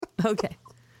Okay.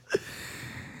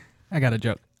 I got a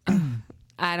joke.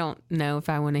 I don't know if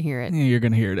I want to hear it. You're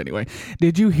going to hear it anyway.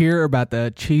 Did you hear about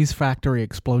the cheese factory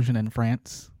explosion in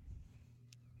France?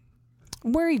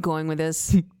 Where are you going with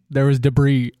this? There was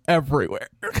debris everywhere.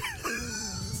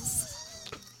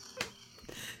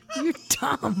 You're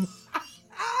dumb.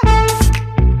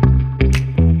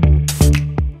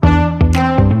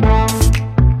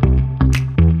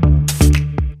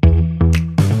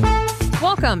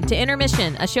 Welcome to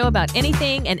Intermission, a show about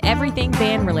anything and everything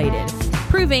band related,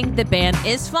 proving that band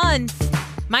is fun.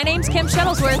 My name's Kim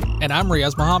Shuttlesworth. And I'm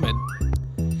Riaz Muhammad.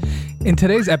 In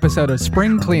today's episode of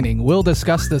Spring Cleaning, we'll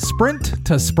discuss the sprint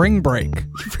to spring break.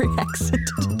 Your accent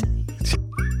today.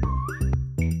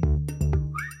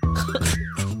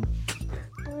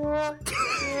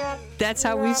 That's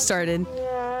how we started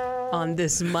on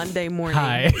this Monday morning.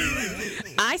 Hi.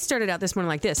 I started out this morning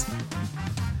like this.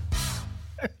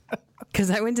 Because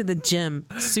I went to the gym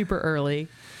super early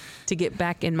to get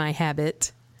back in my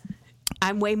habit.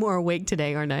 I'm way more awake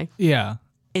today, aren't I? Yeah.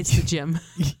 It's the gym.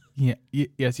 Yeah.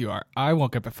 Yes, you are. I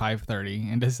woke up at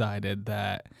 5:30 and decided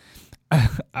that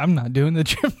I'm not doing the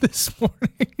gym this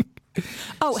morning.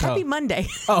 Oh, happy Monday.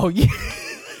 Oh, yeah.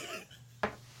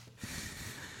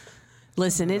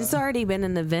 Listen, it's already been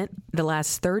an event the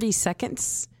last 30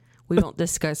 seconds. We won't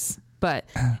discuss. But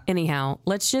anyhow,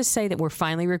 let's just say that we're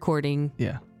finally recording.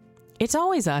 Yeah. It's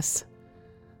always us.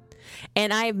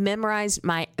 And I have memorized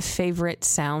my favorite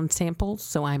sound samples,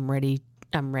 so I'm ready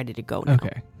to go now.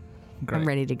 Okay. Great. I'm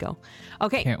ready to go.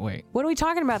 Okay. Can't wait. What are we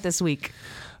talking about this week?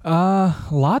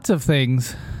 Lots of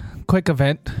things. Quick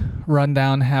event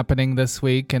rundown happening this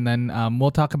week, and then we'll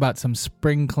talk about some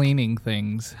spring cleaning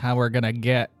things, how we're going to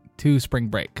get to spring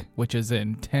break, which is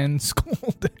in 10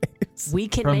 school days. We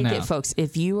can from make now. it, folks.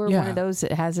 If you are one of those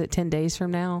that has it 10 days from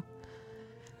now,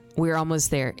 we're almost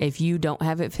there. If you don't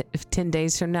have it 10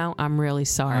 days from now, I'm really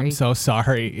sorry. I'm so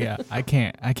sorry. Yeah, I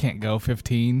can't go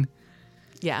 15.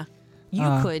 Yeah.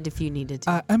 You could if you needed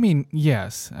to. I mean,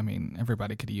 yes. I mean,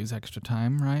 everybody could use extra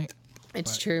time, right?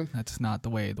 It's But true. That's not the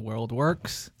way the world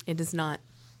works. It is not.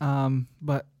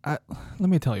 But let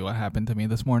me tell you what happened to me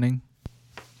this morning.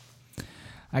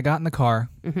 I got in the car,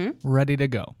 ready to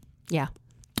go. Yeah.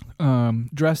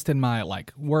 Dressed in my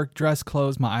work dress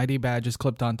clothes. My ID badge is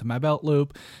clipped onto my belt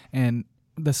loop, and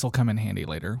this will come in handy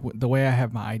later. The way I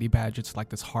have my ID badge, it's like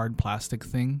this hard plastic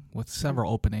thing with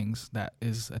several openings that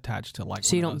is attached to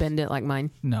So you don't bend it like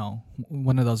mine? No,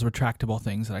 one of those retractable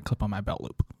things that I clip on my belt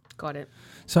loop. Got it.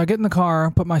 So I get in the car,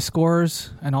 put my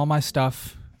scores and all my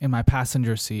stuff in my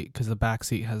passenger seat because the back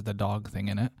seat has the dog thing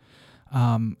in it.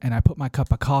 And I put my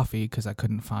cup of coffee because I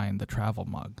couldn't find the travel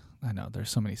mug. I know, there's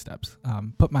so many steps.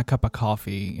 Put my cup of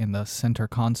coffee in the center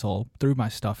console, threw my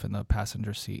stuff in the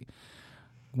passenger seat,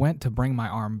 went to bring my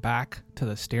arm back to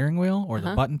the steering wheel or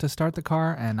the button to start the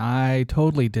car, and I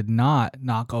totally did not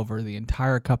knock over the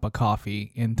entire cup of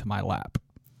coffee into my lap.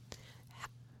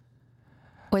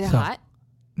 Was it hot?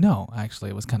 No,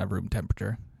 actually, it was kind of room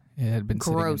temperature. It had been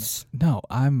Gross. No,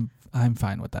 I'm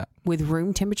fine with that. With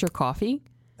room temperature coffee?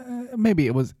 Maybe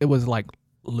it was like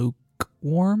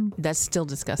lukewarm. That's still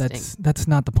disgusting. That's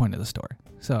not the point of the story.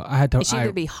 So I had to. It should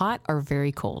either be hot or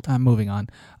very cold. I'm moving on.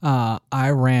 I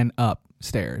ran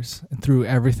upstairs and threw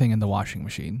everything in the washing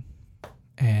machine,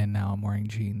 and now I'm wearing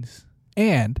jeans.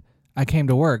 And I came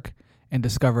to work and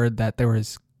discovered that there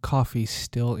was coffee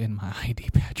still in my ID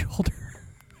badge holder.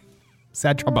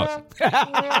 Sad trombone.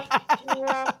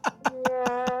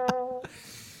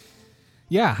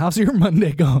 Yeah, how's your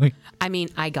Monday going? I mean,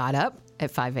 I got up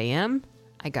at 5 a.m.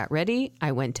 I got ready.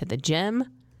 I went to the gym.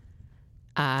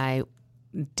 I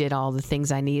did all the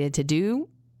things I needed to do.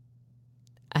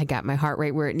 I got my heart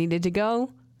rate where it needed to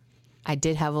go. I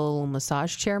did have a little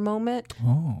massage chair moment.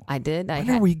 Oh. I did. When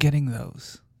are we getting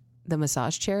those? The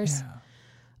massage chairs? Yeah.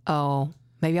 Oh,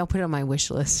 maybe I'll put it on my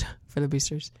wish list for the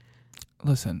boosters.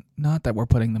 Listen, not that we're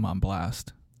putting them on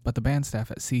blast, but the band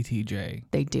staff at CTJ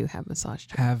They do have massage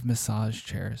chairs. have massage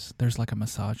chairs. There's like a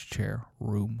massage chair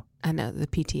room. I know the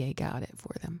PTA got it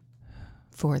for them,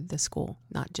 for the school,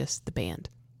 not just the band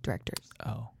directors.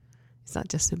 Oh, It's not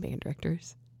just the band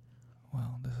directors.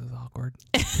 well, this is awkward.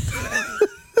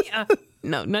 Yeah.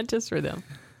 No, not just for them.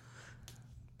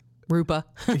 Rupa.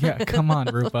 Yeah, come on,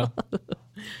 Rupa.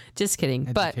 Just kidding.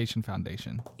 Education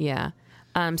Foundation. Yeah.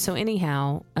 So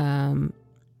anyhow,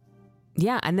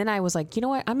 yeah. And then I was like, you know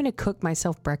what? I'm going to cook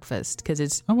myself breakfast because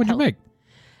it's. Oh, what'd you make?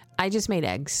 I just made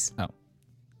eggs. Oh.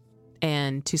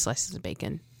 And 2 slices of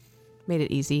bacon. Made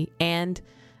it easy. And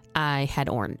I had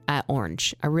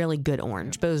orange, a really good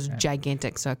orange, but it was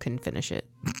gigantic, so I couldn't finish it.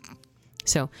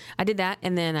 So I did that,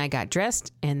 and then I got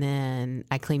dressed, and then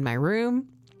I cleaned my room.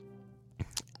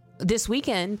 this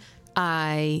weekend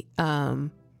I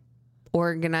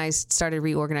started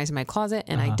reorganizing my closet,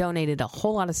 and I donated a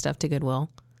whole lot of stuff to Goodwill.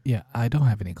 Yeah, I don't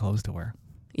have any clothes to wear.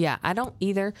 Yeah, I don't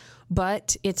either,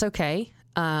 but it's okay.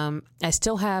 I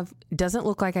still doesn't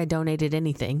look like I donated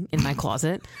anything in my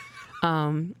closet.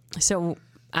 So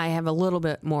I have a little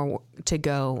bit more to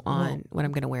go on what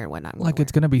I'm going to wear and what not.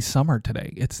 It's going to be summer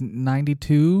today. It's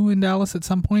 92 in Dallas at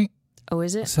some point. Oh,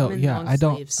 is it? So yeah, I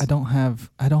don't have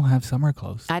summer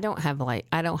clothes. I don't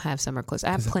have summer clothes.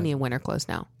 I have plenty of winter clothes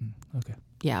now. Okay.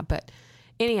 Yeah, but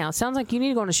anyhow, it sounds like you need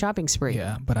to go on a shopping spree.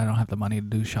 Yeah, but I don't have the money to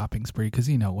do shopping spree because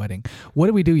wedding. What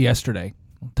did we do yesterday?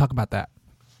 We'll talk about that.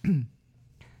 In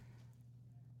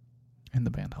the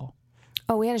band hall.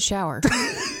 Oh, we had a shower.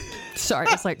 Sorry,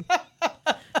 it's like,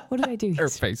 what did I do? Her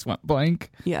face went blank.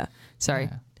 Yeah, sorry.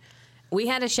 Yeah. We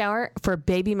had a shower for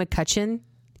baby McCutcheon,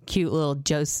 cute little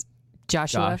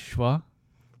Joshua.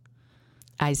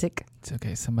 Isaac. It's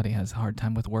okay. Somebody has a hard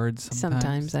time with words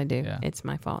sometimes. I do. Yeah. It's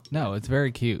my fault. No, it's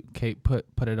very cute. Kate put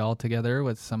it all together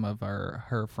with some of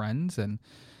her friends, and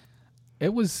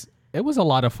it was a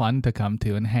lot of fun to come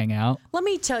to and hang out. Let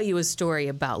me tell you a story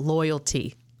about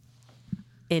loyalty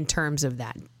in terms of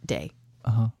that day.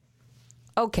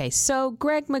 Okay, so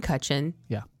Greg McCutcheon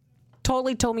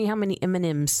totally told me how many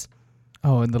M&Ms.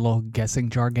 Oh, in the little guessing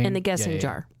jar game? In the guessing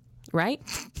jar, right?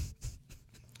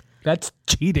 That's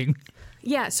cheating.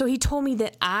 Yeah, so he told me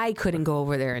that I couldn't go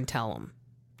over there and tell him.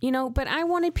 But I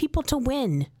wanted people to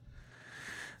win.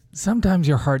 Sometimes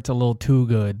your heart's a little too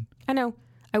good. I know.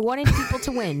 I wanted people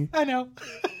to win. I know.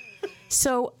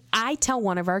 So I tell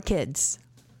one of our kids,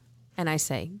 and I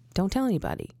say, don't tell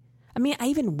anybody. I mean, I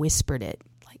even whispered it.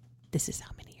 Like, this is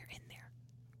how many are in there.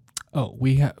 Oh,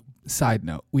 side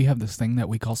note, we have this thing that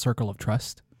we call Circle of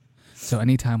Trust. So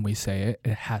anytime we say it,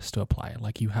 it has to apply.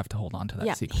 Like, you have to hold on to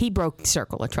that secret. He broke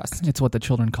Circle of Trust. It's what the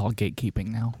children call gatekeeping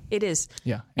now. It is.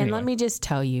 Yeah. Anyway. And let me just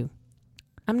tell you,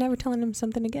 I'm never telling him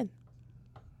something again.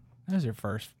 That's your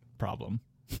first problem.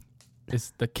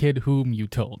 It's the kid whom you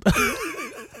told.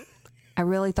 I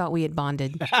really thought we had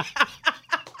bonded.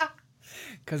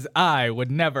 Because I would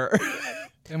never.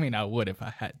 I mean, I would if I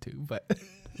had to, but.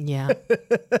 Yeah.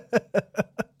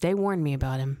 They warned me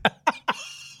about him.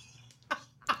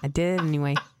 I did it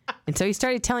anyway. And so he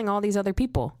started telling all these other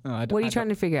people. What are you trying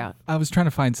to figure out? I was trying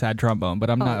to find sad trombone, but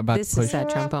I'm not about to push. This is sad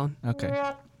trombone.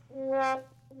 Okay.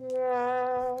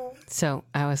 So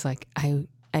I was like, I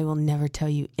will never tell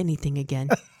you anything again.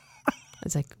 I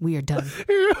was like, we are done.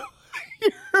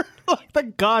 You're like the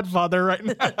Godfather right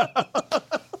now.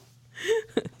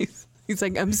 He's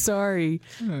like, I'm sorry.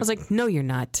 I was like, no, you're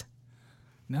not.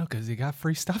 No, because you got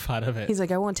free stuff out of it. He's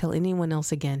like, I won't tell anyone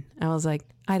else again. I was like,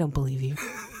 I don't believe you.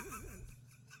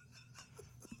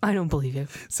 I don't believe you.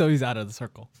 So he's out of the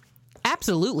circle.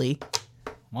 Absolutely.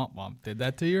 Womp womp. Did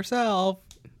that to yourself.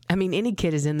 I mean, any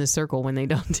kid is in the circle when they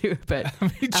don't do it, but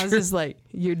I was just like,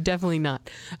 you're definitely not.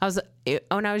 I was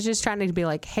just trying to be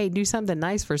like, hey, do something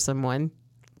nice for someone.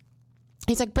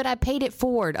 He's like, but I paid it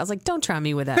forward. I was like, don't try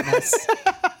me with that mess.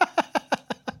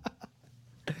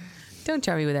 Don't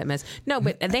try me with that mess. No,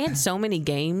 but they had so many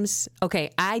games.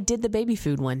 Okay, I did the baby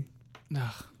food one. No.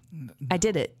 I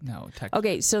did it. No, texture.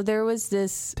 Okay, so there was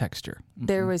this texture.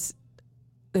 There's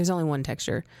only one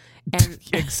texture. And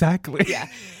exactly. Yeah.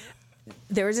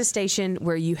 There was a station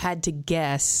where you had to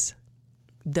guess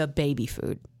the baby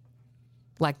food,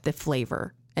 like the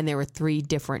flavor. And there were 3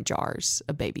 different jars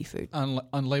of baby food.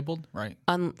 Unlabeled, right?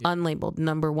 Unlabeled.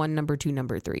 Number 1, number 2,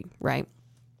 number 3, right?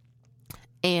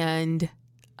 And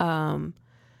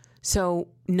so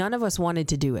none of us wanted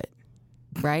to do it,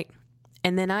 right?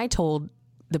 And then I told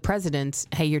the presidents,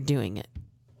 hey, you're doing it.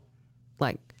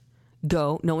 Like,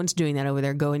 go. No one's doing that over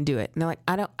there. Go and do it. And they're like,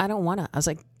 I don't want to. I was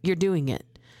like, you're doing it.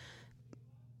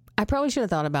 I probably should have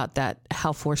thought about that,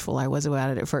 how forceful I was about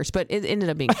it at first, but it ended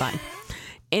up being fine.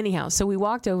 Anyhow, so we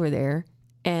walked over there,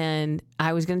 and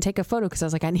I was going to take a photo because I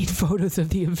was like, I need photos of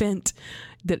the event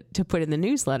to put in the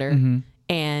newsletter. Mm-hmm.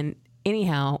 And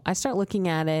anyhow, I start looking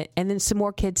at it, and then some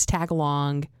more kids tag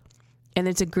along, and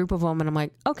it's a group of them, and I'm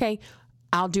like, okay,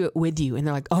 I'll do it with you. And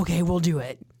they're like, okay, we'll do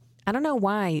it. I don't know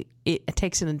why it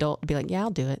takes an adult to be like, yeah, I'll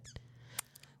do it.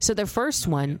 So the first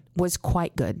one was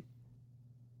quite good.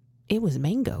 It was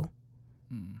mango.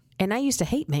 And I used to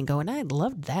hate mango, and I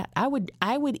loved that. I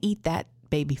would eat that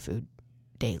baby food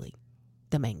daily,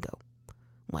 the mango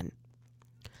one.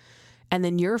 And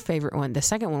then your favorite one, the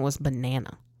second one was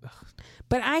banana.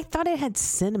 But I thought it had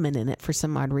cinnamon in it for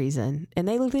some odd reason. And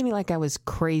they looked at me like I was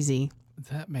crazy.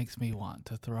 That makes me want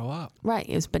to throw up. Right.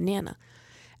 It was banana.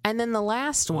 And then the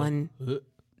last one,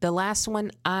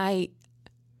 I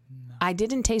I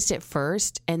didn't taste it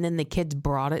first, and then the kids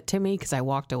brought it to me because I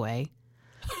walked away.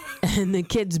 And the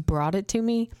kids brought it to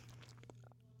me.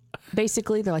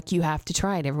 Basically, they're like, you have to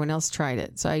try it. Everyone else tried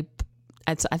it. So I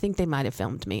think they might have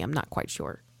filmed me. I'm not quite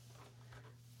sure.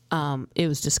 It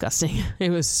was disgusting.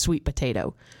 It was sweet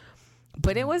potato.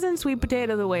 But it wasn't sweet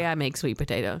potato the way I make sweet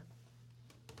potato.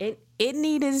 It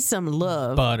needed some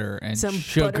love. Butter and some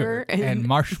sugar butter and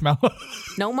marshmallow.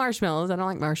 No marshmallows. I don't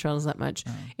like marshmallows that much.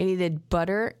 Oh. It needed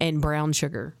butter and brown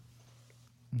sugar.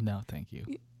 No, thank you.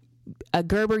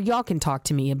 Gerber, y'all can talk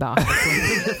to me about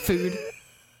your food.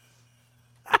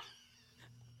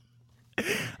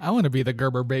 I want to be the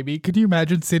Gerber baby. Could you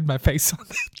imagine seeing my face on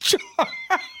that jar?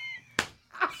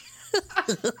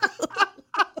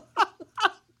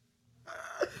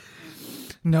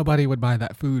 Nobody would buy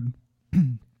that food.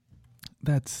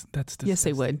 That's disgusting. Yes,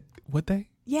 they would. Would they?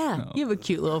 Yeah, No. You have a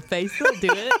cute little face. They'll do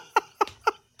it.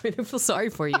 I don't feel sorry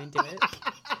for you and do it.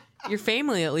 Your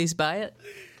family at least buy it.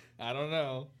 I don't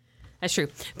know. That's true.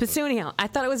 But so anyhow, I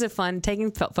thought it was a fun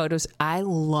taking photos. I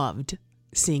loved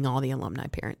seeing all the alumni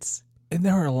parents. And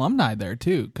there were alumni there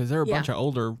too, because there were a Yeah. bunch of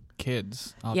older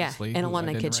kids, obviously. Yeah, and who I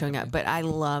alumni didn't kids showing up. recognize. But I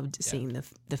loved seeing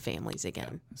the families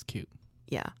again. It's cute.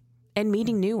 Yeah. And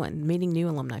meeting new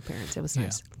alumni parents. It was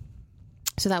nice.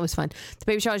 So that was fun. The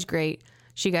baby shower was great.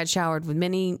 She got showered with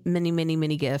many, many, many,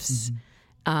 many gifts.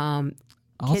 Also,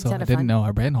 Kids had I a didn't fun. know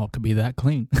our manhole could be that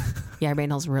clean. Yeah, our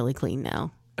manhole's really clean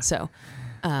now. So,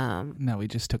 No, we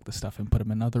just took the stuff and put them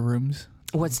in other rooms.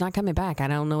 what's not coming back? I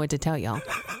don't know what to tell y'all.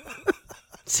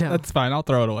 So That's fine. I'll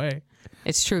throw it away.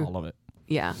 it's true. All of it.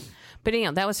 Yeah. But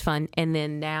anyhow, that was fun. And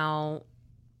then now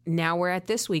we're at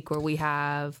this week where we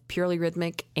have Purely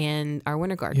Rhythmic and our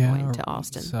Winter Guard going to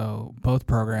Austin. So both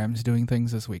programs doing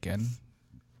things this weekend.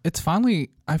 It's finally,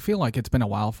 I feel like it's been a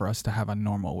while for us to have a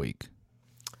normal week.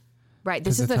 Right.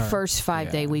 This 'Cause is the it's our- first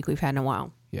 5-day week we've had in a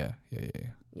while. Yeah.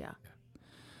 Yeah.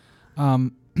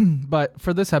 But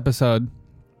for this episode,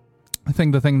 I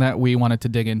think the thing that we wanted to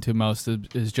dig into most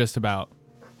is just about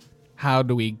how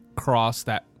do we cross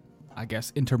that, I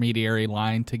guess, intermediary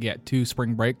line to get to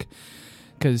spring break.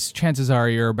 Because chances are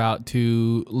you're about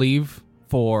to leave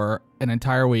for an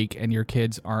entire week and your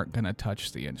kids aren't going to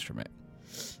touch the instrument.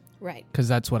 Right. Because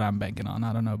that's what I'm banking on.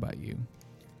 I don't know about you.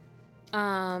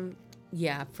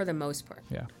 Yeah, for the most part.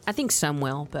 Yeah. I think some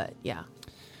will, but yeah.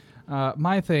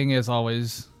 My thing is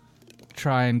always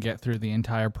try and get through the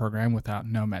entire program without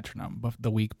no metronome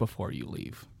the week before you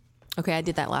leave. Okay, I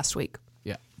did that last week.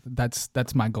 Yeah,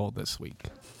 that's my goal this week.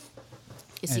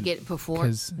 Is to get it before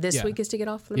 'cause, this yeah. week is to get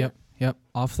off the Yep,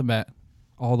 off the bat,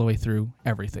 all the way through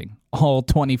everything, all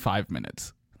 25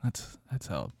 minutes. That's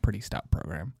a pretty stout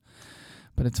program,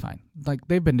 but it's fine. Like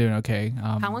they've been doing okay.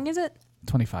 How long is it?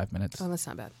 25 minutes. Oh, that's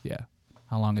not bad. Yeah.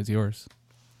 How long is yours?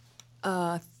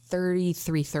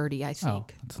 33:30, I think. Oh,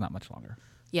 it's not much longer.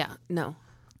 Yeah, no,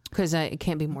 because it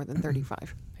can't be more than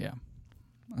 35. Yeah.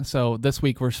 So this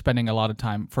week we're spending a lot of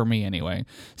time, for me anyway,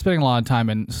 spending a lot of time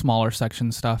in smaller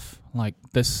section stuff. Like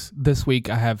this week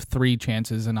I have 3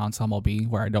 chances in Ensemble B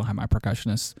where I don't have my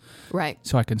percussionist. Right.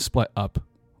 So I can split up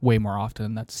way more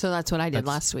often. So that's what I did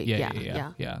last week.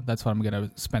 Yeah. That's what I'm going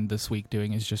to spend this week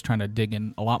doing, is just trying to dig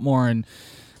in a lot more and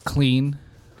clean.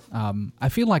 I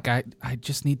feel like I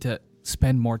just need to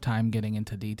spend more time getting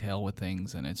into detail with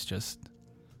things, and it's just,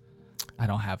 I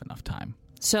don't have enough time.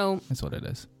 So That's what it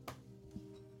is.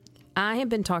 I have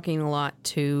been talking a lot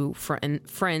to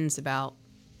friends about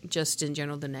just in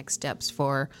general the next steps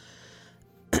for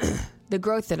the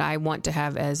growth that I want to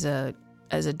have as a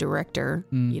director,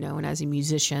 and as a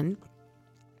musician,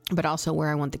 but also where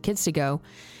I want the kids to go.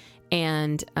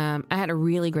 And I had a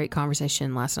really great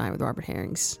conversation last night with Robert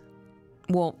Herrings.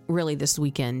 Well, really this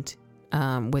weekend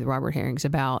with Robert Herrings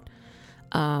about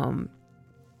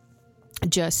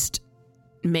just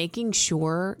making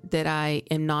sure that I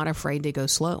am not afraid to go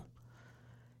slow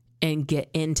and get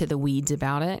into the weeds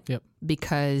about it. Yep.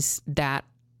 Because that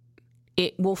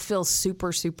it will feel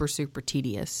super, super, super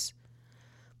tedious,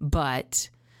 but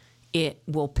it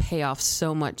will pay off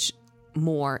so much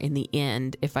more in the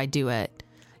end if I do it.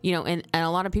 And a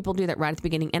lot of people do that right at the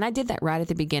beginning. And I did that right at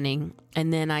the beginning.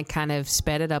 And then I kind of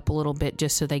sped it up a little bit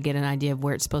just so they get an idea of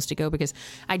where it's supposed to go. Because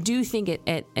I do think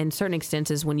in certain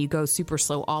extenses, when you go super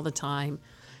slow all the time,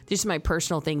 just my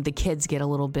personal thing, the kids get a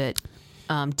little bit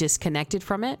disconnected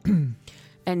from it.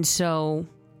 And so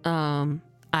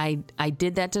I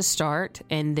did that to start.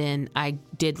 And then I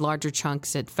did larger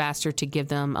chunks at faster to give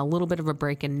them a little bit of a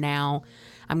break. And now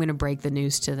I'm going to break the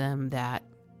news to them that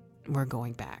we're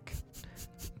going back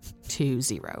to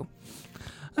 0.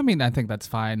 I mean, I think that's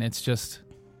fine. It's just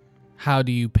how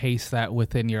do you pace that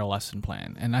within your lesson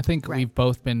plan? And I think we've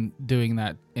both been doing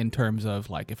that in terms of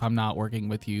like, if I'm not working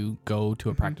with you, go to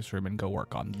a practice room and go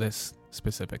work on this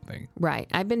specific thing. Right.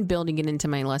 I've been building it into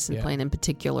my lesson plan in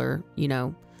particular,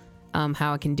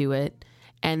 how I can do it.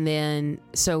 And then,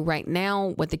 so right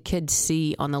now, what the kids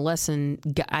see on the lesson,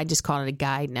 I just call it a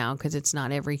guide now because it's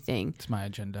not everything. It's my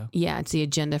agenda. Yeah, it's the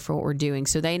agenda for what we're doing.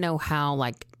 So they know how,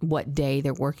 like, what day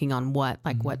they're working on what,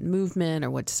 like what movement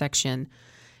or what section.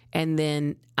 And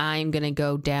then I'm going to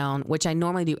go down, which I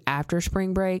normally do after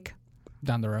spring break.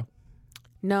 Down the row?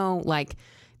 No, like,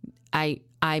 I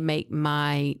make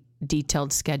my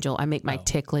detailed schedule. I make my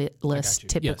tick list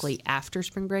typically after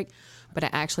spring break. But I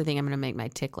actually think I'm going to make my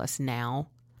tick list now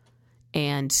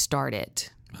and start it.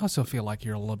 I also feel like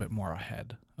you're a little bit more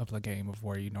ahead of the game of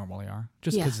where you normally are,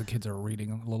 just because the kids are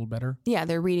reading a little better. Yeah,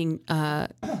 they're reading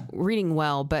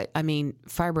well, but I mean,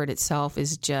 Firebird itself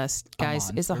is just,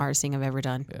 guys, it's the hardest thing I've ever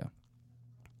done. Yeah.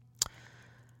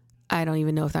 I don't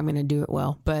even know if I'm going to do it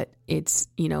well, but it's,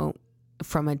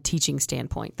 from a teaching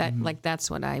standpoint, that that's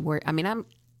what I work. I mean,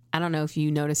 I don't know if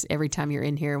you notice every time you're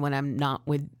in here when I'm not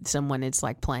with someone, it's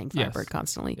like playing Firebird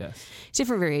constantly. Yes. It's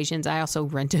different variations. I also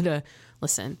rented a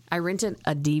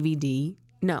DVD.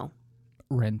 No.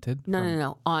 Rented?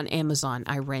 No. On Amazon,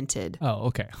 I rented. Oh,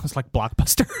 okay. I was like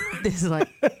Blockbuster. This is like,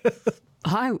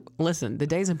 the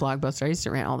days of Blockbuster, I used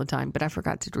to rent all the time, but I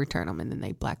forgot to return them and then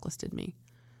they blacklisted me.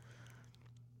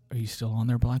 Are you still on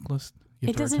their blacklist?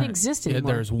 It doesn't exist anymore.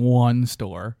 Yeah, there's one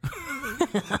store.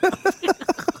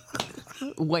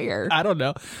 Where? I don't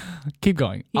know. Keep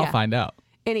going. Yeah. I'll find out.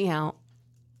 Anyhow,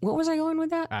 what was I going with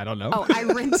that? I don't know. Oh, I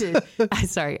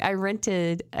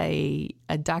rented a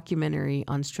documentary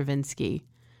on Stravinsky,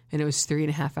 and it was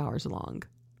 3.5 hours long.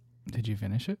 Did you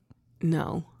finish it?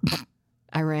 No.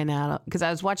 I ran out because I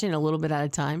was watching it a little bit at a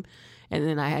time, and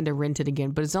then I had to rent it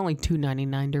again. But it's only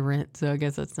 $2.99 to rent, so I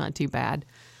guess that's not too bad.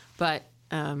 But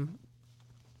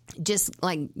just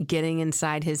like getting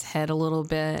inside his head a little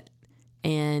bit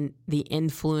and the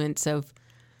influence of,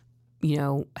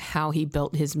 how he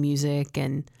built his music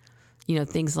and,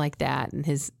 things like that.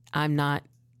 And I'm not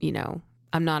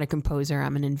a composer.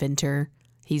 I'm an inventor.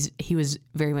 He was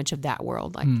very much of that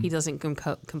world. Like he doesn't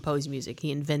compose music.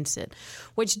 He invents it,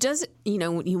 which does,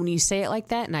 when you say it like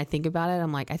that and I think about it,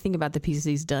 I'm like, I think about the pieces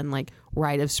he's done, like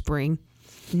Rite of Spring.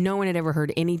 No one had ever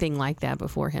heard anything like that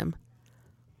before him.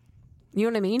 You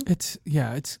know what I mean? It's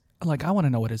like, I want to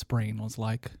know what his brain was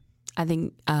like. I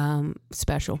think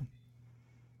special.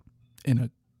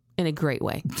 In a great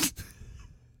way.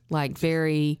 Like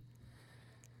very,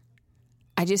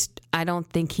 I don't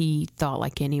think he thought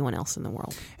like anyone else in the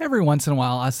world. Every once in a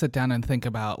while, I sit down and think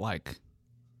about like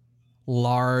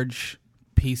large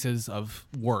pieces of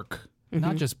work,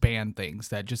 not just band things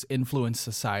that just influence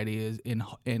society in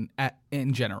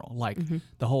general. Like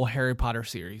the whole Harry Potter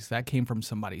series, that came from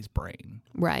somebody's brain.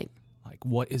 Right. Like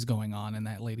what is going on in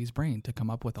that lady's brain to come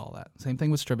up with all that? Same thing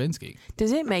with Stravinsky.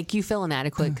 Does it make you feel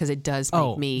inadequate? Because it does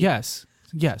make me yes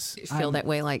feel that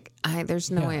way. Like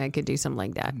there's no way I could do something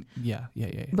like that. Yeah.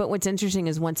 But what's interesting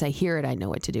is once I hear it, I know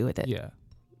what to do with it. Yeah.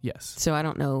 Yes. So I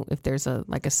don't know if there's a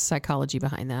psychology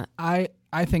behind that. I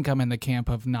think I'm in the camp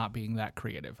of not being that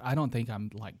creative. I don't think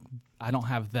I don't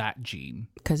have that gene.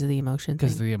 Because of the emotion thing?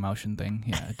 Because of the emotion thing.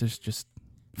 Yeah. There's just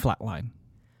flatline.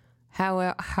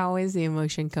 How is the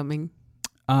emotion coming?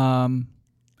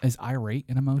 Is irate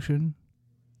an emotion?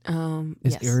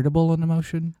 Is yes. irritable an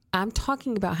emotion? I'm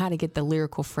talking about how to get the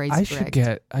lyrical phrase I correct.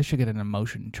 should get an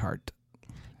emotion chart.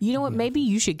 You know what? Yeah. Maybe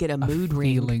you should get a mood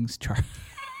ring. Feelings chart.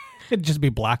 It'd just be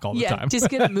black all the time. Yeah, just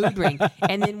get a mood ring.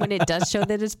 And then when it does show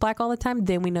that it's black all the time,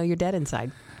 then we know you're dead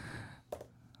inside.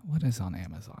 What is on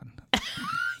Amazon?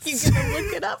 You're going to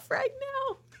look it up right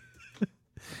now.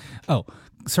 Oh,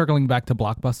 circling back to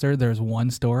Blockbuster, there's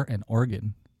one store in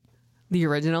Oregon. The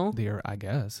original? I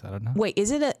guess. I don't know. Wait,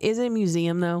 is it a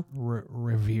museum, though?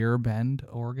 Revere Bend,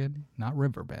 Oregon? Not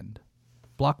River Bend.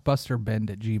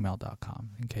 Blockbusterbend@gmail.com,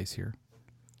 in case you're...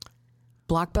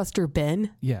 Blockbuster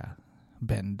Bend? Yeah,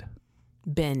 Bend.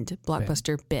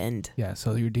 Blockbuster Bend. Yeah,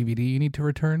 so your DVD you need to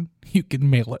return, you can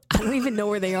mail it. I don't even know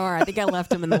where they are. I think I left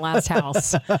them in the last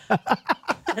house.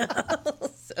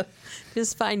 So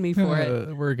just find me for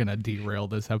it. We're going to derail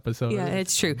this episode. Yeah,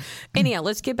 it's true. Anyhow,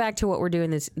 let's get back to what we're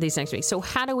doing these next week. So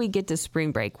how do we get to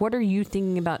spring break? What are you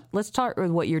thinking about? Let's start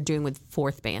with what you're doing with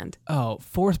fourth band. Oh,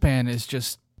 fourth band is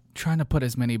just trying to put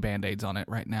as many Band-Aids on it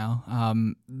right now.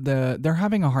 They're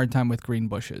having a hard time with green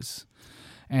bushes.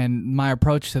 And my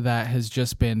approach to that has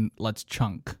just been, let's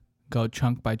go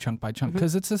chunk by chunk by chunk,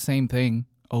 because it's the same thing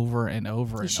over and over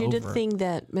and over. You should do the thing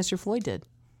that Mr. Floyd did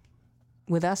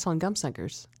with us on Gum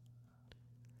Suckers.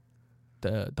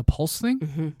 the Pulse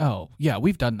thing. Oh yeah,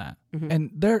 we've done that,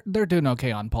 and they're doing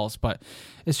okay on Pulse, but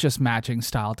it's just matching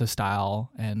style to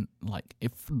style and like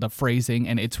if the phrasing,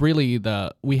 and it's really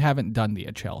we haven't done the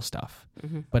HL stuff,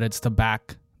 but it's the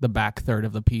back third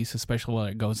of the piece, especially when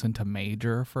it goes into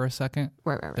major for a second.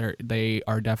 Right. They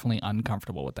are definitely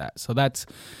uncomfortable with that. So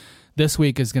this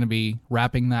week is going to be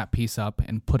wrapping that piece up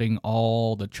and putting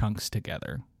all the chunks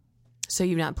together. So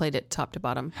you've not played it top to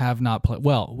bottom? Have not played.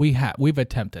 Well, we've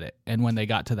attempted it, and when they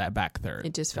got to that back third,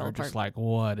 it just fell apart. Just like,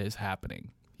 what is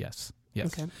happening? Yes.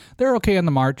 Okay. They're okay in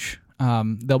the march.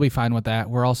 They'll be fine with that.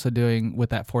 We're also doing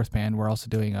with that fourth band. We're also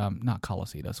doing not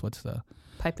Colossetus. What's the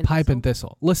Pipe and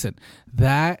Thistle? Listen,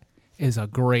 that is a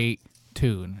great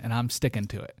tune, and I'm sticking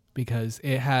to it because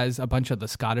it has a bunch of the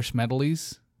Scottish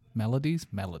melodies.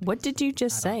 What did you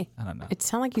just say? I don't know. It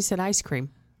sounded like you said ice cream.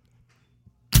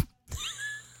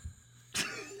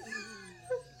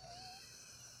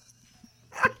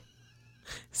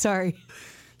 Sorry.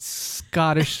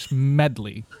 Scottish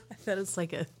medley. I thought it's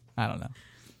like a... I don't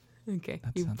know. Okay.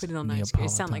 You put it on ice cream. It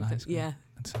sounds like that. Yeah.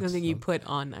 Something you put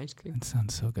on ice cream. It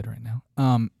sounds so good right now.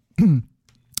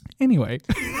 Anyway,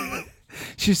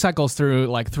 she cycles through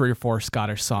like 3 or 4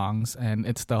 Scottish songs, and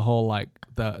it's the whole like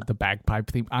the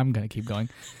bagpipe theme. I'm going to keep going.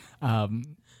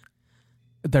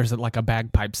 There's like a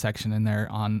bagpipe section in there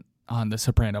on the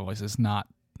soprano voices, not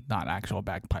actual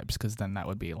bagpipes, because then that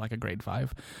would be like a grade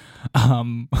 5.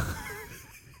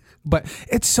 But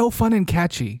it's so fun and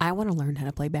catchy. I want to learn how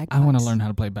to play bagpipes. I want to learn how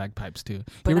to play bagpipes too.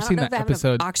 But you ever seen that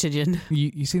episode? Oxygen.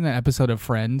 You seen that episode of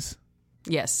Friends?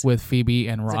 Yes. With Phoebe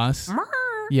and Ross. Like,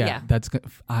 yeah, that's good.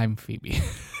 I'm Phoebe.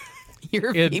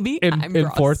 You're Phoebe. I'm in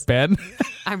Ross. fourth band.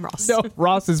 I'm Ross. No,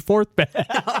 Ross is fourth band.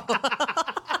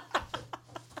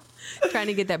 Trying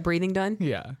to get that breathing done.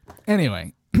 Yeah.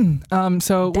 Anyway,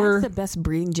 so that's the best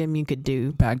breathing gym you could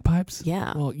do. Bagpipes?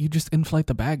 Yeah. Well, you just inflate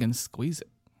the bag and squeeze it,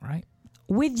 right?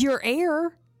 With your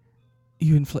air.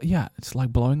 You inflate. Yeah, it's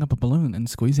like blowing up a balloon and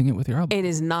squeezing it with your elbow. It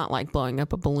is not like blowing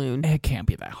up a balloon. It can't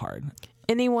be that hard.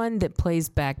 Anyone that plays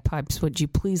bagpipes, would you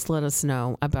please let us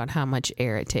know about how much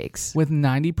air it takes? With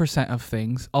 90% of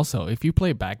things, also, if you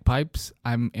play bagpipes,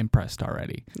 I'm impressed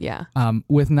already. Yeah.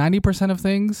 With 90% of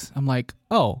things, I'm like,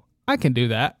 oh, I can do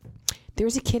that. There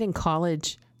was a kid in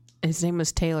college. His name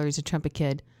was Taylor. He's a trumpet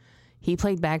kid. He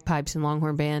played bagpipes in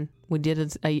Longhorn Band. We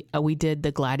did we did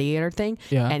the Gladiator thing,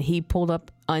 and he pulled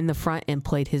up in the front and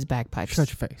played his bagpipes. Shut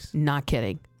your face. Not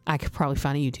kidding. I could probably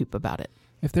find a YouTube about it.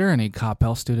 If there are any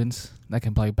Coppell students that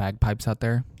can play bagpipes out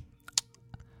there,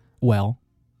 well,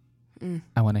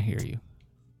 I want to hear you.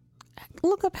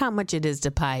 Look up how much it is to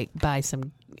buy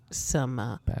some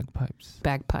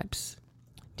bagpipes.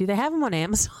 Do they have them on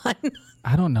Amazon?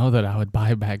 I don't know that I would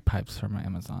buy bagpipes from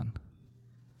Amazon.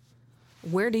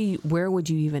 Where would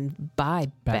you even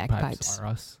buy bagpipes? Are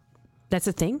us. That's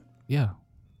a thing? Yeah.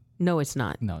 No, it's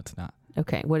not. No, it's not.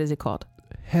 Okay, what is it called?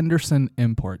 Henderson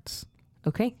Imports.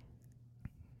 Okay.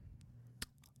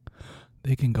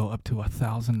 They can go up to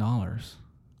 $1,000.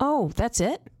 Oh, that's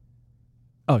it?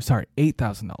 Oh, sorry,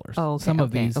 $8,000. Oh, okay. Some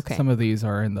of these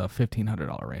are in the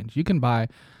 $1,500 range. You can buy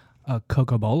a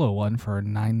Cocobolo one for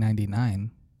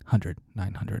 $999.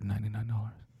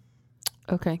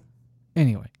 Okay.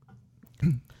 Anyway,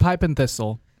 Pipe and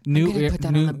Thistle. I'm gonna put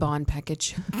that on the bond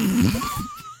package.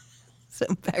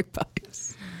 Some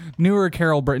bagpipes. Newer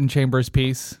Carol Britton Chambers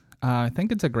piece. I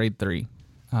think it's a grade 3.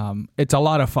 It's a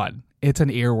lot of fun. It's an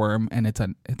earworm, and it's a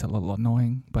little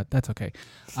annoying, but that's okay.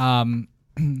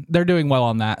 They're doing well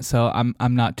on that, so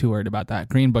I'm not too worried about that.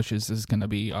 Green Bushes is going to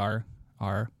be our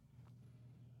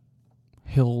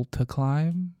hill to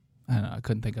climb. I don't know. I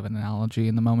couldn't think of an analogy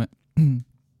in the moment.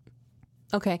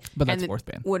 Okay, but that's fourth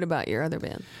band. What about your other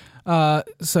band?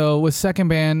 So with second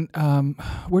band,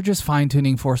 we're just fine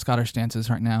tuning 4 Scottish dances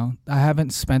right now. I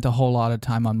haven't spent a whole lot of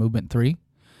time on Movement 3.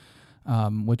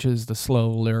 Which is the slow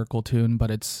lyrical tune,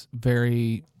 but it's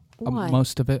very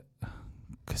most of it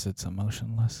because it's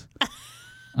emotionless.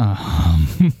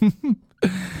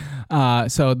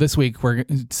 So this week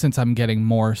since I'm getting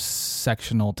more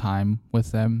sectional time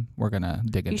with them, we're gonna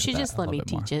dig into. You should just let me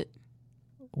teach it.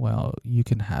 Well, you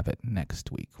can have it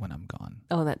next week when I'm gone.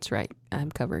 Oh, that's right. I'm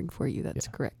covering for you. That's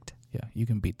correct. Yeah, you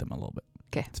can beat them a little bit.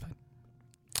 Okay, that's fine.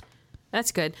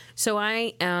 That's good. So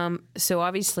so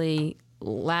obviously.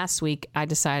 Last week, I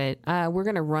decided we're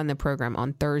going to run the program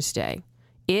on Thursday.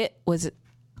 It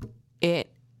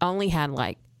only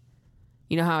had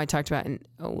you know how I talked about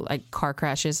car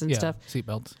crashes and stuff?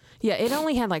 Seatbelts. Yeah, it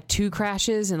only had 2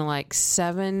 crashes and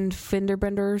 7 fender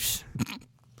benders.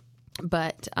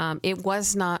 But it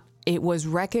was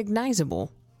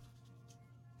recognizable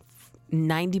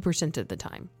 90% of the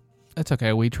time. It's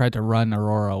okay. We tried to run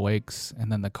Aurora Awakes,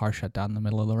 and then the car shut down in the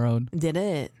middle of the road. Did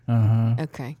it? Uh-huh.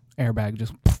 Okay. Airbag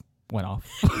just went off.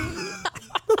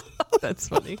 That's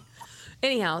funny.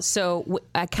 Anyhow, so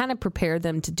I kind of prepared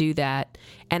them to do that,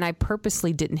 and I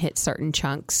purposely didn't hit certain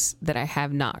chunks that I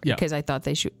have not because I thought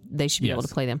they should be able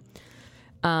to play them.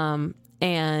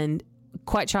 And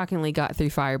quite shockingly got through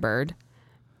Firebird.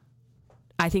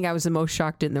 I think I was the most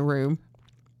shocked in the room.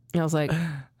 I was like,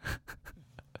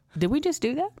 did we just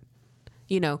do that?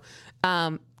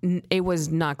 It was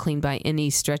not clean by any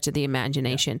stretch of the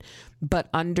imagination, but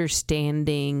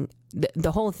understanding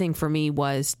the whole thing for me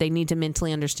was they need to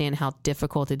mentally understand how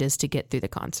difficult it is to get through the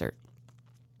concert.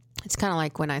 It's kind of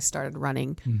like when I started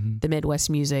running the Midwest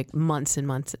Music months and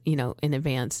months, in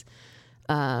advance,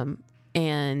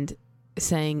 and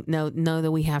saying, no,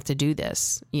 that we have to do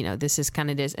this. This is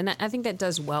kind of this. And I think that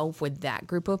does well with that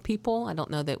group of people. I don't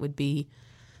know that would be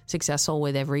successful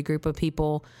with every group of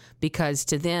people, because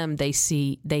to them,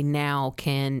 they now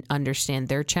can understand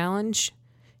their challenge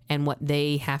and what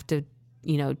they have to,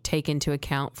 take into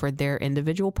account for their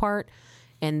individual part.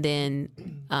 And then,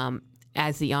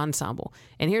 as the ensemble.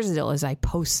 And here's the deal: is I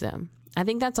post them. I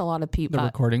think that's a lot of people. The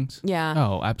recordings? Yeah.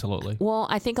 Oh, absolutely. Well,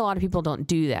 I think a lot of people don't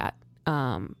do that.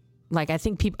 I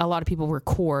think a lot of people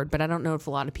record, but I don't know if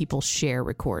a lot of people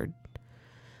record.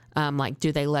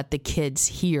 Do they let the kids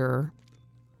hear?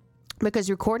 Because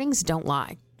recordings don't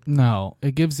lie. No,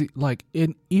 it gives you,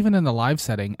 even in the live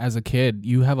setting, as a kid,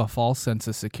 you have a false sense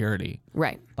of security.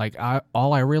 Right.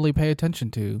 All I really pay attention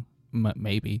to,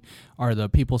 maybe, are the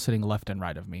people sitting left and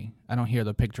right of me. I don't hear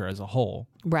the picture as a whole.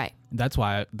 Right. That's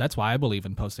why I believe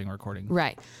in posting recordings.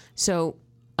 Right. So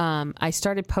I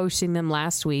started posting them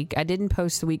last week. I didn't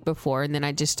post the week before, and then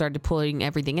I just started putting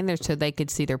everything in there so they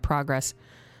could see their progress,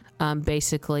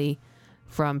 basically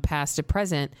from past to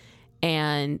present.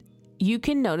 And you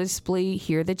can noticeably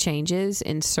hear the changes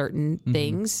in certain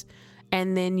things.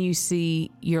 And then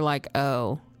you're like,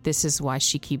 oh, this is why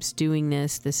she keeps doing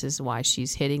this. This is why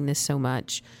she's hitting this so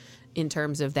much in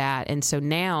terms of that. And so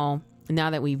now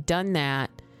that we've done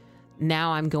that,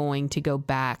 now I'm going to go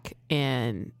back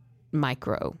and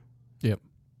micro,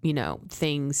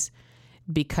 things,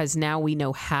 because now we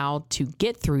know how to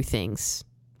get through things.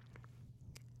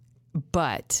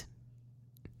 But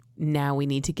now we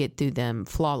need to get through them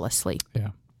flawlessly. Yeah.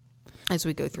 As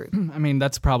we go through. I mean,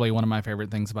 that's probably one of my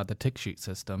favorite things about the tick sheet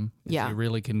system. Yeah. You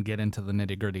really can get into the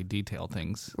nitty-gritty detail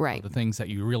things. Right. The things that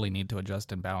you really need to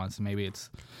adjust and balance. Maybe it's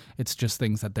just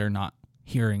things that they're not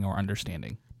hearing or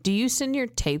understanding. Do you send your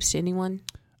tapes to anyone?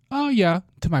 Oh, yeah,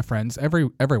 to my friends every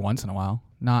once in a while.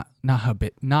 Not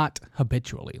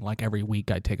habitually. Like every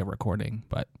week I take a recording,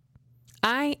 but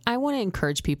I want to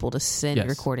encourage people to send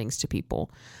recordings to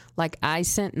people. Like I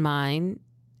sent mine,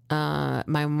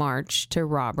 my March, to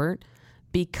Robert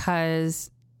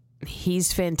because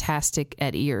he's fantastic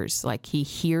at ears. Like he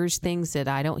hears things that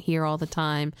I don't hear all the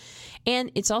time.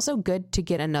 And it's also good to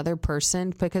get another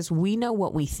person because we know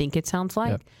what we think it sounds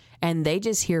like and they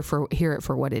just hear it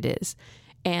for what it is.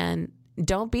 And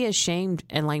don't be ashamed.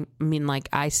 And like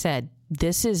I said,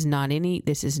 this is noisy.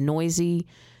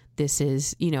 This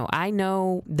is, I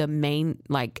know the main,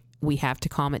 we have to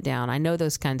calm it down. I know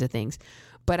those kinds of things,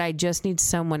 but I just need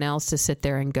someone else to sit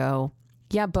there and go,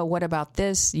 yeah, but what about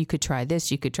this? You could try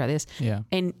this. You could try this. Yeah.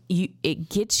 And it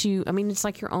gets you, it's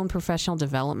like your own professional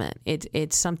development.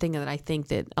 It's something that I think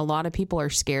that a lot of people are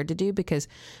scared to do because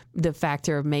the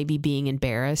factor of maybe being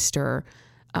embarrassed or,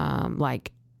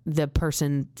 the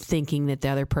person thinking that the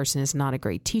other person is not a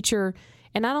great teacher.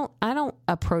 And I don't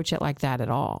approach it like that at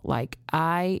all. Like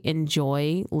I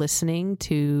enjoy listening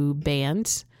to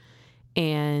bands,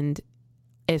 and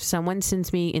if someone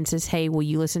sends me and says, "Hey, will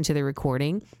you listen to the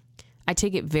recording?" I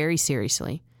take it very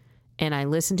seriously, and I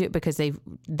listen to it because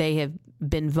they have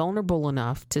been vulnerable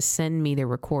enough to send me the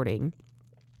recording.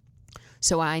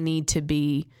 So I need to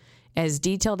be as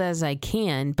detailed as I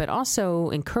can, but also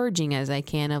encouraging as I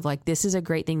can of this is a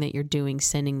great thing that you're doing,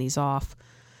 sending these off.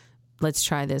 Let's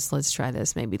try this.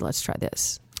 Maybe let's try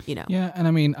this, Yeah.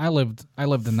 And I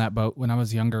lived in that boat when I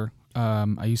was younger.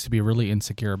 I used to be really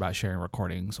insecure about sharing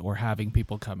recordings or having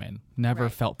people come in. Never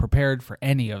felt prepared for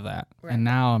any of that. Right. And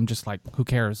now I'm just like, who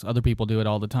cares? Other people do it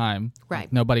all the time. Right.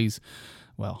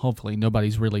 Hopefully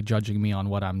nobody's really judging me on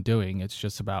what I'm doing. It's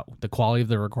just about the quality of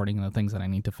the recording and the things that I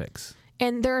need to fix.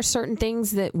 And there are certain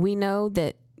things that we know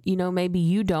that, maybe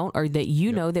you don't, or that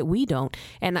know that we don't.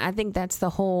 And I think that's the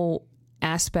whole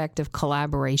aspect of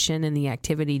collaboration and the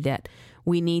activity that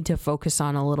we need to focus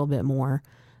on a little bit more,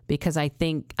 because I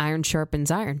think iron sharpens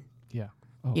iron. Yeah.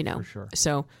 For sure.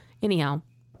 So anyhow,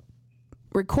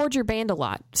 record your band a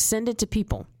lot, send it to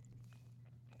people.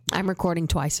 I'm recording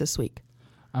twice this week.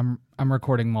 I'm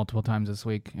recording multiple times this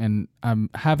week, and I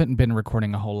haven't been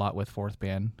recording a whole lot with Fourth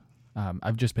Band.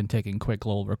 I've just been taking quick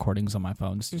little recordings on my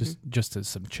phones, just as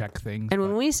some check things. And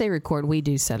when we say record, we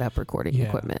do set up recording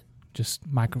equipment. Just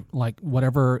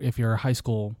whatever. If you're a high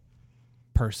school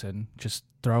person, just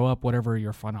throw up whatever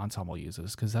your fun ensemble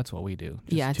uses, because that's what we do.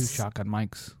 Just 2 shotgun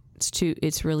mics.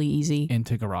 It's really easy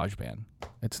into GarageBand.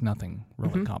 It's nothing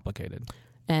really complicated.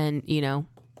 And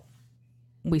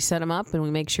we set them up and we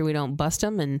make sure we don't bust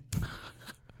them, and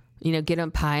get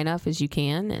them high enough as you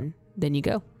can, and then you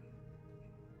go.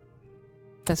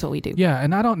 That's what we do. Yeah,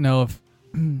 and I don't know if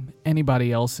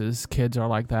anybody else's kids are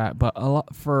like that, but a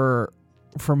lot for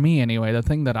me anyway, the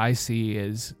thing that I see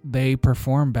is they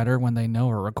perform better when they know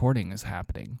a recording is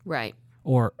happening. Right.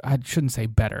 Or I shouldn't say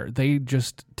better. They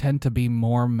just tend to be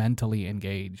more mentally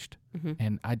engaged. Mm-hmm.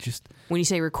 And when you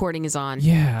say recording is on.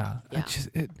 Yeah.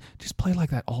 Just play like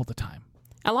that all the time.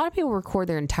 A lot of people record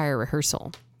their entire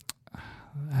rehearsal.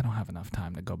 I don't have enough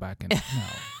time to go back and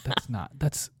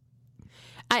that's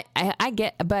I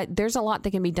get, but there's a lot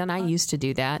that can be done. I used to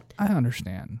do that. I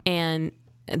understand. And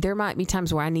there might be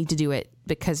times where I need to do it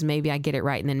because maybe I get it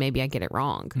right and then maybe I get it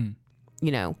wrong.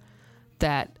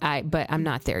 But I'm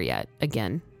not there yet.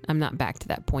 Again, I'm not back to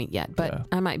that point yet, but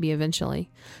I might be eventually.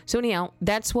 So anyhow,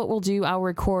 that's what we'll do. I'll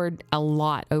record a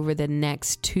lot over the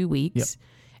next 2 weeks. Yep.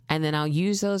 And then I'll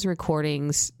use those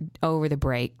recordings over the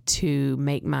break to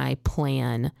make my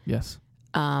plan. Yes.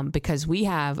 Because we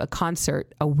have a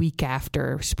concert a week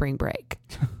after spring break.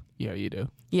 Yeah, you do.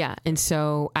 Yeah. And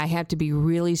so I have to be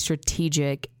really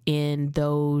strategic in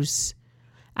those.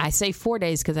 I say 4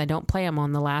 days because I don't play them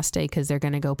on the last day because they're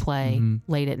going to go play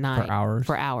late at night.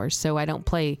 For hours. So I don't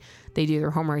play. They do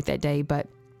their homework that day. But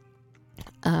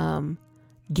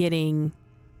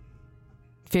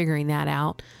figuring that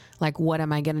out. Like, what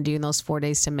am I going to do in those 4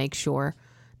 days to make sure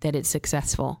that it's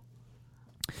successful?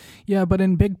 Yeah, but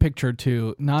in big picture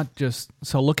too, not just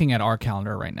looking at our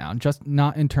calendar right now, just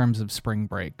not in terms of spring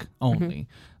break only.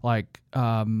 Like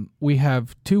we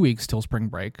have 2 weeks till spring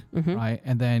break, right?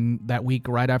 And then that week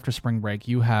right after spring break,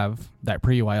 you have that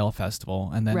pre-UIL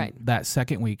festival, and then that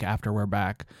second week after we're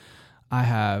back, I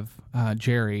have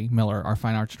Jerry Miller, our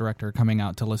fine arts director, coming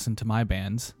out to listen to my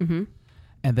bands.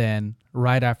 And then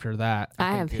right after that,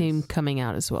 I have him coming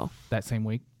out as well. That same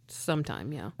week?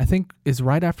 Sometime, yeah. I think is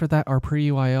right after that our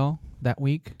pre-UIL that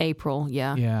week? April,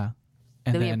 yeah. Yeah.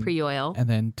 And then we have pre-UIL. And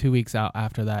then 2 weeks out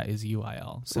after that is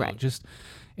UIL. So just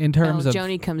in terms of...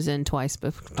 Joni comes in twice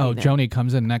before. Joni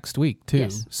comes in next week too.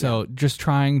 Yes. So just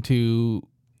trying to,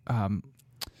 I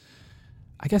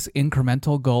guess,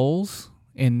 incremental goals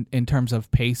in terms of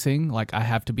pacing. Like I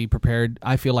have to be prepared.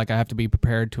 I feel like I have to be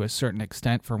prepared to a certain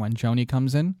extent for when Joni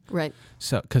comes in. Right.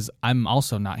 So because I'm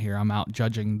also not here. I'm out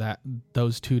judging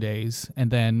those 2 days. And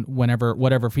then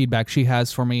whatever feedback she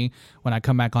has for me, when I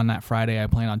come back on that Friday, I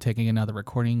plan on taking another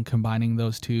recording, combining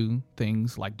those two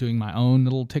things, like doing my own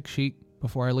little tick sheet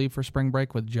before I leave for spring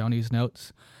break with Joni's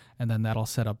notes. And then that'll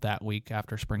set up that week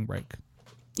after spring break.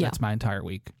 Yeah. That's my entire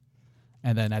week.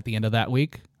 And then at the end of that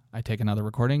week, I take another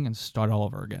recording and start all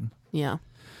over again. Yeah.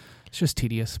 It's just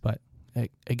tedious, but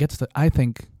it gets I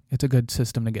think it's a good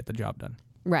system to get the job done.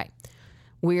 Right.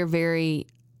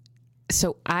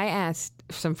 So I asked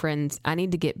some friends, I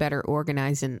need to get better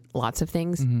organized in lots of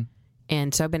things.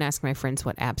 And so I've been asking my friends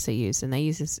what apps they use, and they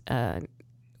use this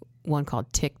one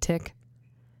called TickTick.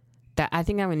 That I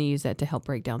think I'm going to use that to help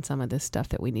break down some of this stuff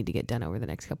that we need to get done over the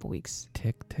next couple weeks.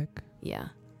 TickTick? Yeah.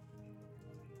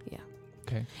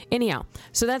 Okay. Anyhow,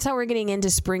 so that's how we're getting into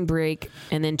spring break,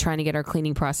 and then trying to get our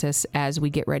cleaning process as we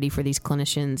get ready for these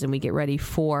clinicians and we get ready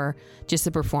for just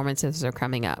the performances that are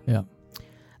coming up.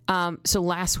 Yeah. So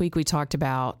last week we talked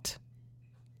about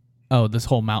this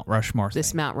whole Mount Rushmore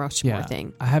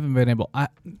thing. I haven't been able.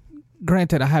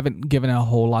 Granted, I haven't given it a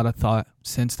whole lot of thought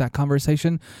since that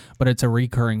conversation, but it's a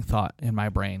recurring thought in my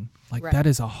brain. Like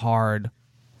that's a hard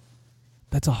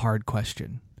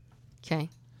question. Okay.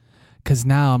 Because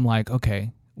now I'm like,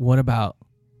 okay, what about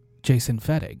Jason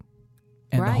Fettig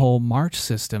and the whole March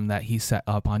system that he set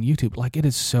up on YouTube? Like, it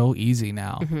is so easy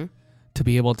now to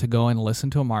be able to go and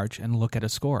listen to a march and look at a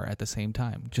score at the same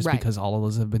time, just because all of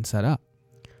those have been set up.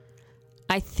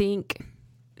 I think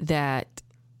that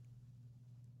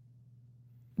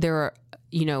there are,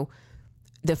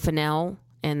 the Fennell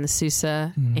and the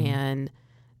Sousa and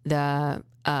the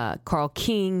Carl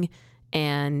King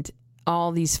and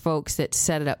all these folks that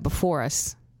set it up before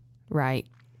us, right?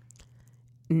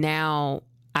 Now,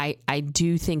 I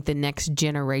do think the next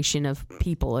generation of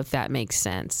people, if that makes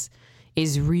sense,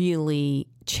 is really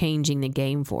changing the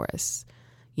game for us.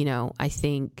 I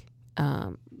think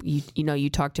you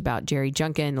talked about Jerry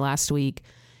Junkin last week,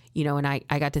 and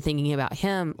I got to thinking about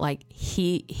him, like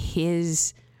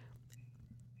his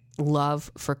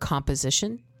love for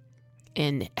composition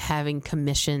and having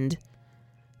commissioned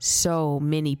so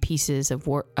many pieces of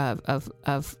work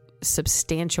of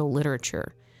substantial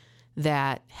literature,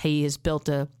 that he has built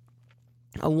a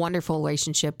wonderful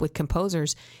relationship with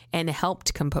composers and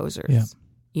helped composers.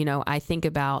 Yeah. I think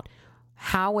about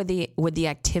how would the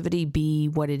activity be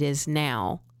what it is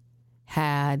now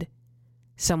had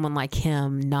someone like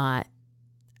him not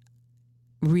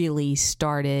really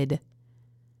started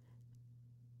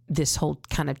this whole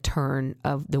kind of turn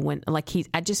of the wind. Like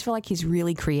I just feel like he's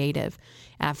really creative.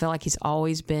 And I feel like he's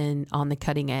always been on the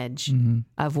cutting edge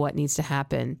of what needs to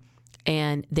happen.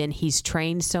 And then he's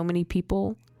trained so many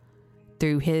people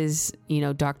through his,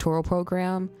 doctoral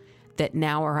program that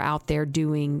now are out there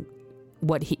doing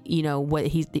what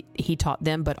he taught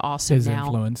them, but also his now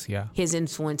influence. Yeah. His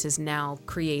influence has now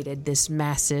created this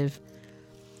massive,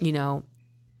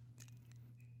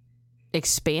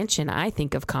 expansion, I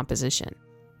think, of composition.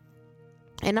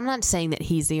 And I'm not saying that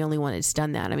he's the only one that's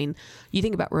done that. I mean, you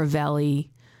think about Ravelli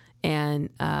and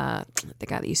the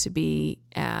guy that used to be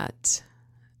at,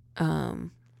 and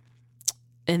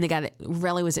the guy that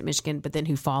Ravelli was at Michigan, but then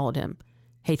who followed him,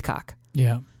 Haithcock.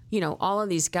 Yeah. All of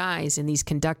these guys and these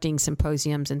conducting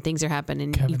symposiums and things are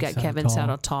happening. You've got Kevin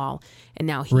Satterthal, and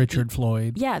now Richard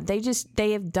Floyd. Yeah,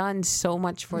 they have done so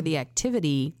much for the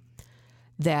activity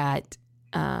that,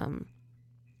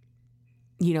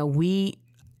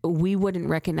 we wouldn't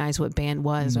recognize what band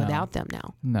was without them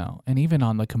now. No. And even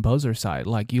on the composer side,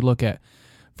 like you look at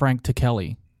Frank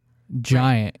Ticheli,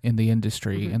 giant in the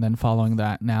industry, and then following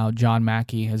that, now John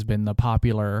Mackey has been the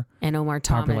popular guy,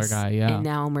 yeah. And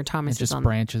now Omar Thomas it just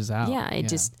branches out. Yeah,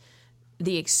 just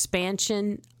the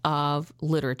expansion of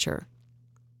literature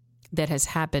that has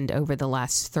happened over the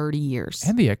last 30 years.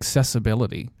 And the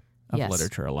accessibility of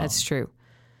literature alone. That's true.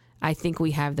 I think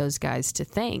we have those guys to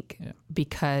thank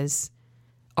because...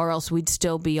 or else we'd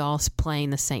still be all playing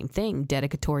the same thing,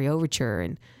 Dedicatory Overture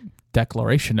and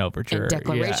Declaration Overture. And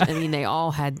Declaration. Yeah. I mean, they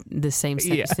all had the same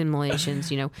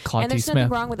simulations, Claude and there's Smith. nothing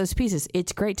wrong with those pieces.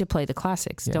 It's great to play the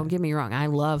classics. Yeah. Don't get me wrong. I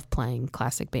love playing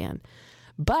classic band.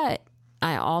 But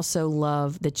I also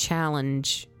love the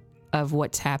challenge of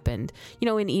what's happened.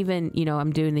 And even,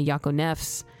 I'm doing the Jaco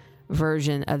Neff's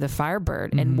version of the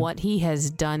Firebird, and what he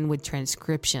has done with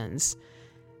transcriptions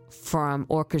from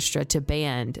orchestra to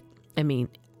band, I mean,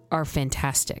 are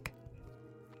fantastic.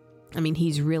 I mean,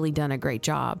 he's really done a great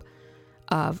job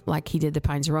of, like he did the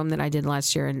Pines of Rome that I did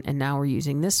last year, and now we're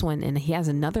using this one, and he has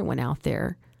another one out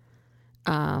there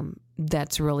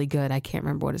that's really good. I can't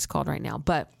remember what it's called right now,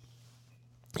 but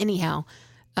anyhow,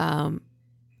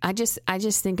 I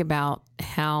just think about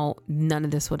how none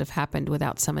of this would have happened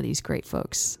without some of these great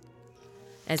folks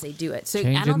as they do it. So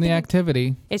changing the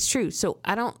activity. It's true. So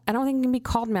I don't think it can be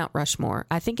called Mount Rushmore.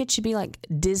 I think it should be like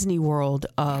Disney World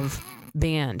of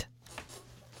band.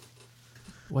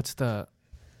 What's the...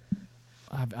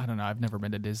 I don't know. I've never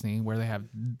been to Disney where they have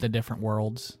the different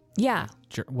worlds. Yeah.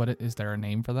 What is there a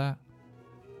name for that?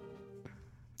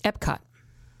 Epcot.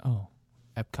 Oh,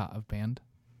 Epcot of band?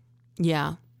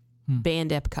 Yeah.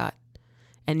 Band Epcot.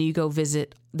 And you go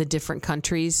visit the different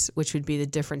countries, which would be the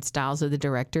different styles of the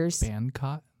directors.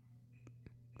 Bandcott?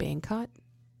 Bandcott?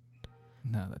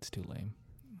 No, that's too lame.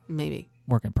 Maybe.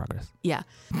 Work in progress. Yeah.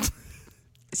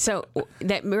 So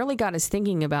that really got us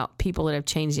thinking about people that have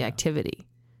changed the activity.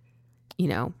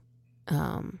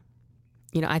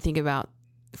 I think about,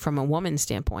 from a woman's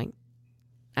standpoint,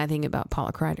 I think about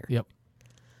Paula Kreider. Yep.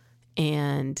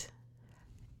 And,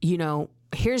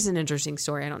 here's an interesting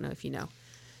story. I don't know if you know.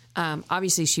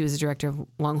 Obviously, she was the director of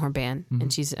Longhorn Band,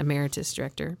 and she's emeritus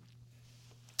director.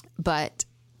 But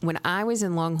when I was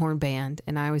in Longhorn Band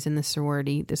and I was in the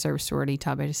service sorority,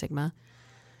 Tau Beta Sigma,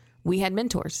 we had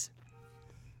mentors.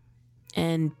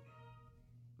 And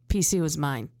PC was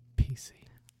mine. PC.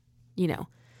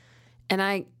 And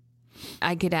I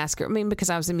could ask her, because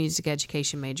I was a music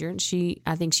education major, and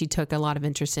I think she took a lot of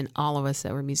interest in all of us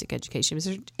that were music education,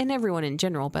 and everyone in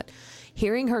general. But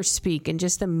hearing her speak and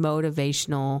just the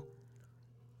motivational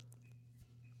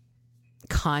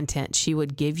content she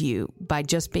would give you by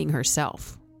just being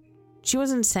herself. She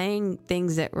wasn't saying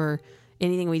things that were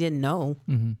anything we didn't know,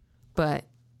 but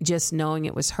just knowing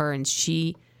it was her, and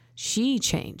she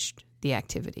changed the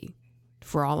activity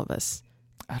for all of us.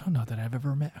 I don't know that I've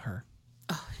ever met her.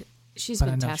 Oh, she's but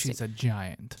fantastic. I know she's a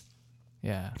giant.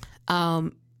 Yeah.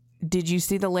 Did you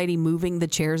see the lady moving the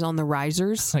chairs on the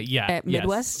risers at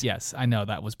Midwest? Yes, I know.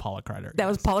 That was Paula Kreider. That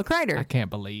was Paula Kreider. I can't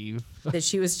believe that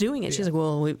she was doing it. She's like,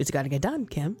 well, it's got to get done,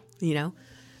 Kim,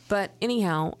 But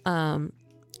anyhow, and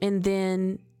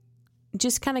then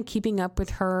just kind of keeping up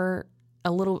with her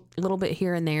a little bit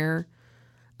here and there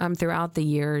throughout the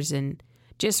years, and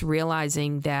just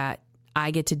realizing that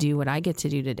I get to do what I get to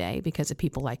do today because of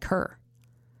people like her.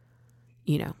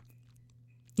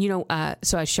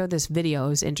 So I showed this video. It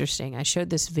was interesting. I showed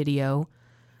this video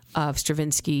of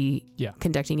Stravinsky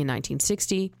conducting in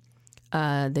 1960,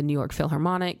 the New York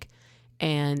Philharmonic,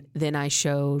 and then I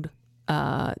showed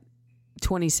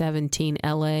 2017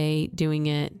 LA doing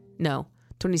it. No,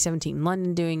 2017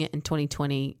 London doing it, and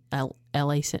 2020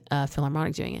 LA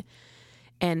Philharmonic doing it.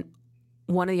 And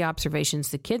one of the observations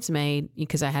the kids made,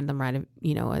 because I had them write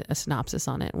a synopsis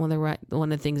on it. One of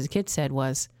the things the kids said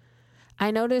was, I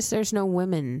noticed there's no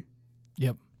women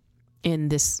in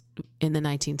the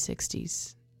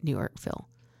 1960s New York Phil.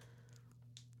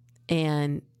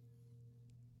 And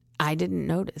I didn't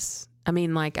notice. I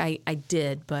mean, like I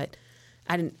did, but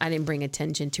I didn't bring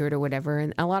attention to it or whatever.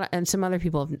 And and some other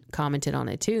people have commented on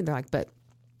it too. They're like, but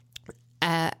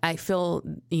I feel,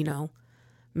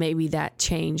 maybe that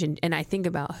change. And I think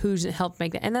about who's helped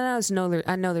make that. And then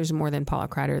I know there's more than Paula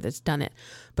Kreider that's done it,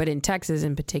 but in Texas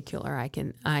in particular,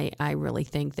 I really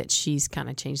think that she's kind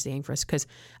of changed the game for us. Cause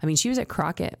I mean, she was at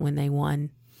Crockett when they won.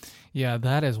 Yeah,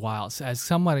 that is wild. As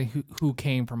somebody who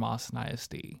came from Austin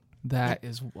ISD, that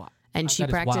is wild. And she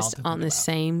practiced on the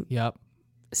same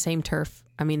turf.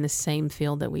 I mean, the same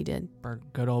field that we did.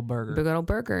 Good old Burger. Good old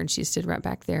Burger. And she stood right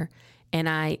back there. And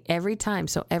every time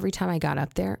I got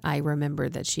up there, I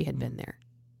remembered that she had been there.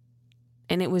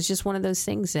 And it was just one of those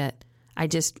things that I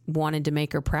just wanted to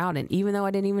make her proud. And even though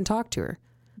I didn't even talk to her.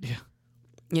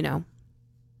 Yeah.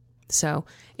 So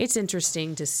it's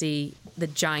interesting to see the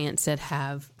giants that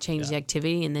have changed the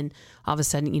activity. And then all of a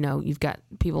sudden, you've got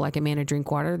people like Amanda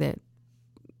Drinkwater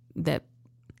that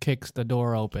kicks the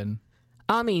door open.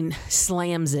 I mean,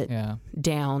 slams it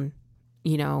down,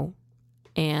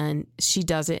 and she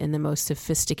does it in the most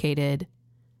sophisticated,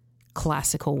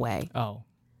 classical way. Oh,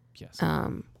 yes.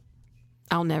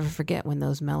 I'll never forget when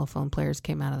those mellophone players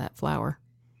came out of that flower.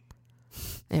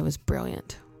 It was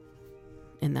brilliant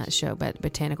in that show, but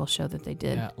botanical show that they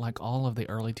did. Yeah, like all of the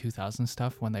early 2000s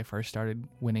stuff when they first started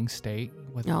winning state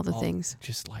with all the things.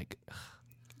 Just like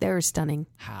they were stunning.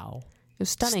 How? It was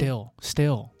stunning.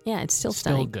 Still. Yeah, it's still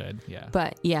stunning. Still good, yeah.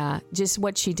 But yeah, just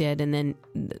what she did, and then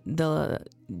the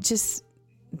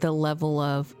level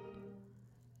of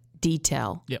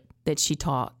detail that she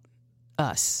taught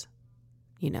us,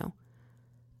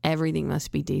 everything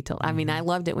must be detailed. I mean, I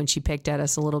loved it when she picked at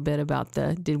us a little bit about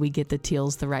did we get the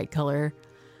teals the right color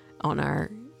on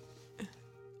our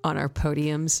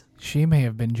podiums. She may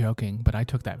have been joking, but I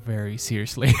took that very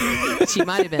seriously. She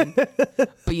might have been.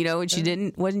 But you know what she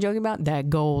wasn't joking about? That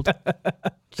gold.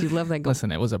 She loved that gold.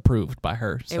 Listen, it was approved by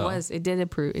her. So. It did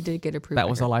get approved. That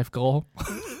was a life goal.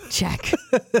 Check.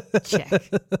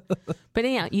 But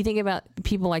anyhow, you think about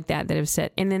people like that have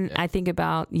said, and then I think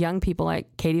about young people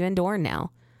like Katie Van Doren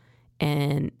now.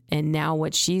 And now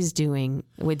what she's doing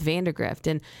with Vandergrift.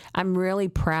 And I'm really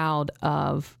proud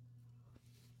of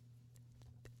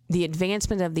the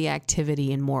advancement of the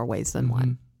activity in more ways than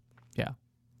one. Yeah.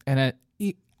 And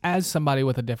as somebody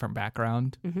with a different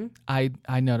background,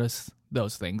 I notice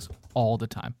those things all the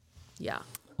time. Yeah.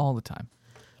 All the time.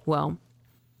 Well,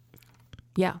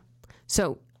 yeah.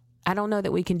 So I don't know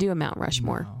that we can do a Mount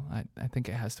Rushmore. No, I think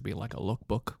it has to be like a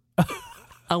lookbook.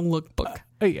 A lookbook.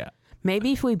 Yeah.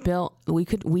 Maybe if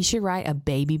we should write a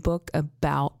baby book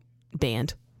about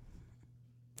band.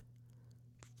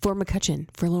 For McCutcheon,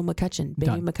 for little McCutcheon,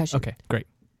 baby Done. McCutcheon. Okay, great.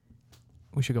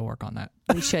 We should go work on that.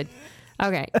 We should.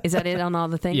 Okay, is that it on all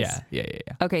the things? Yeah.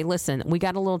 Okay, listen, we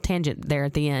got a little tangent there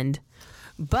at the end,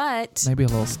 but maybe a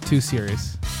little too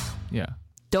serious. Yeah.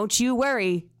 Don't you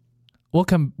worry.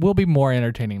 We'll be more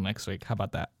entertaining next week. How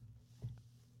about that?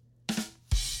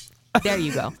 There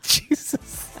you go.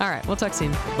 Jesus. All right, we'll talk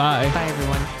soon. Bye. Bye,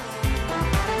 everyone.